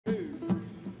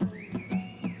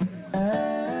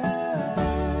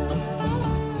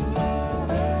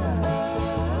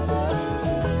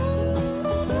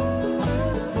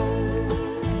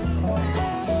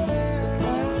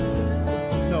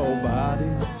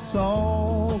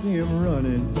saw him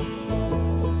running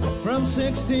from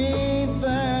 16th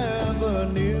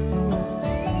Avenue.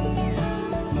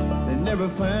 They never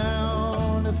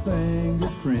found a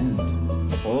fingerprint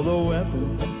or the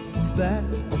weapon that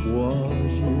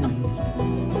was used.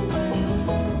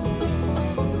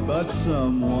 But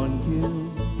someone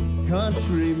killed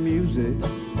country music,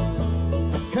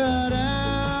 cut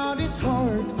out its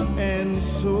heart and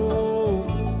soul.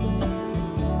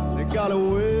 They got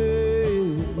away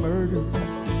with murder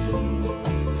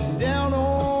down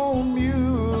on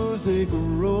Music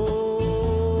Road.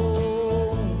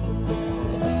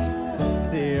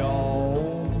 The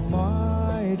almighty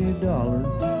dollar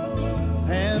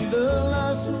and the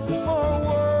lust for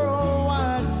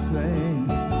worldwide fame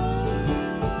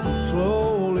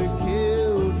slowly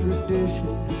killed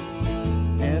tradition,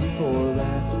 and for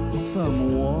that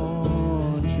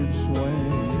someone should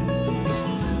swing.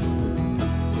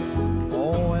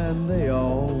 Oh, and they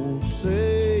all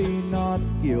say not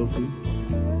guilty,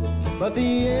 but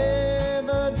the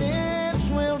evidence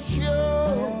will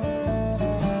show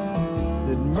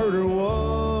that murder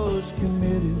was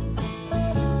committed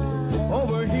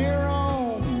over here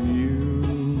on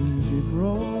Music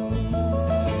Road.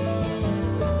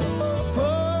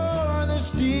 For the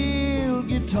steel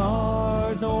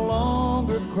guitars no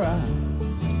longer cry,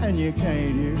 and you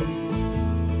can't hear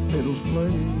fiddles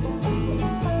play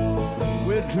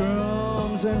with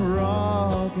drums and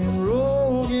rock and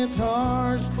roll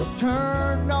guitars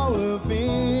turned all up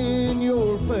in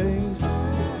your face.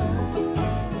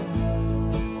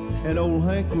 And old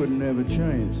Hank would never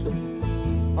change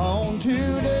on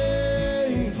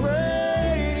today's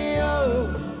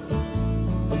radio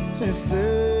since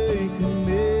they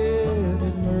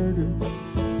committed murder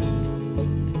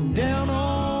down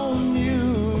on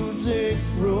Music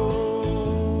Road.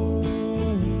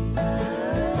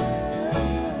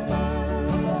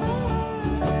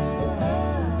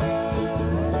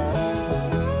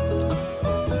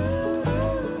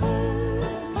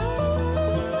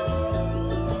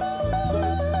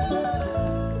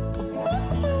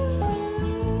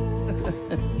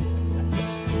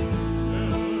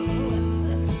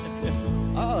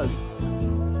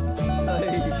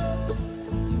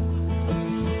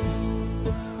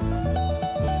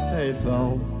 They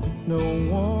thought no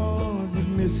one would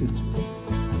miss it.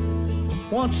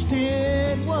 Once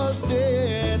it was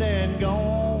dead and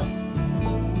gone.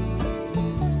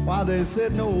 Why, they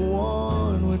said no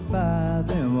one would buy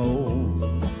them old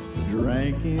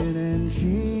drinking and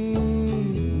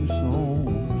cheap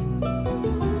songs.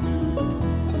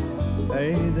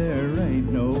 Hey, there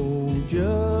ain't no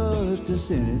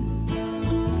justice in it,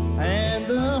 and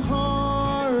the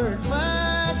hard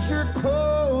facts are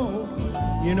cold.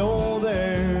 You know,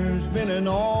 there's been an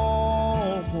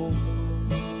awful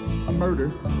murder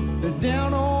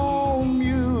down on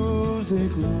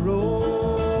Music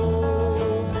Road.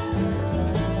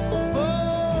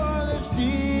 For the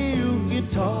steel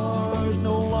guitars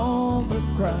no longer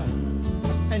cry,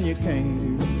 and you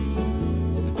can't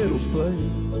hear the fiddles play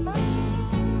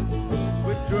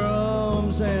with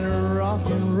drums and rock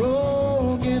and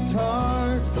roll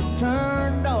guitars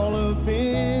turned all up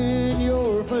in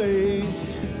your face.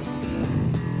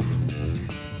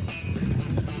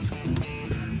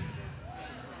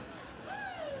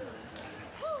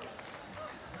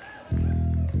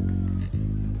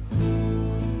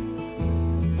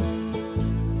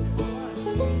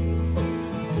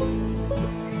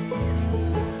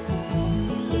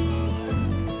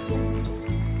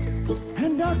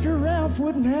 Dr. Ralph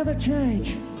wouldn't have a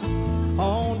change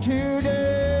on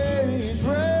today's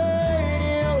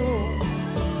radio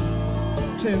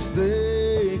since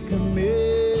they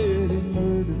committed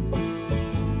murder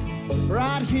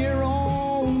right here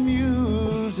on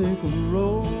Music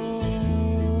Road.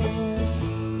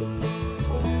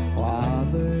 Why,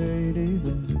 they'd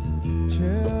even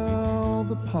tell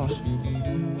the posse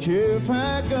to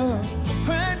pack up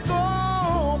and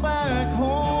go back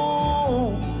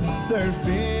home. There's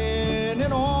been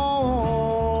an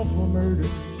awful murder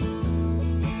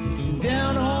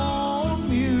down on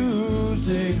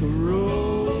Music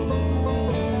Road.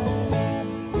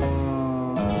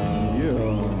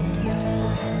 Yeah.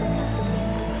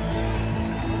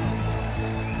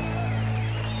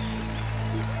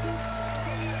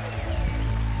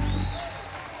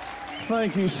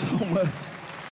 Thank you so much.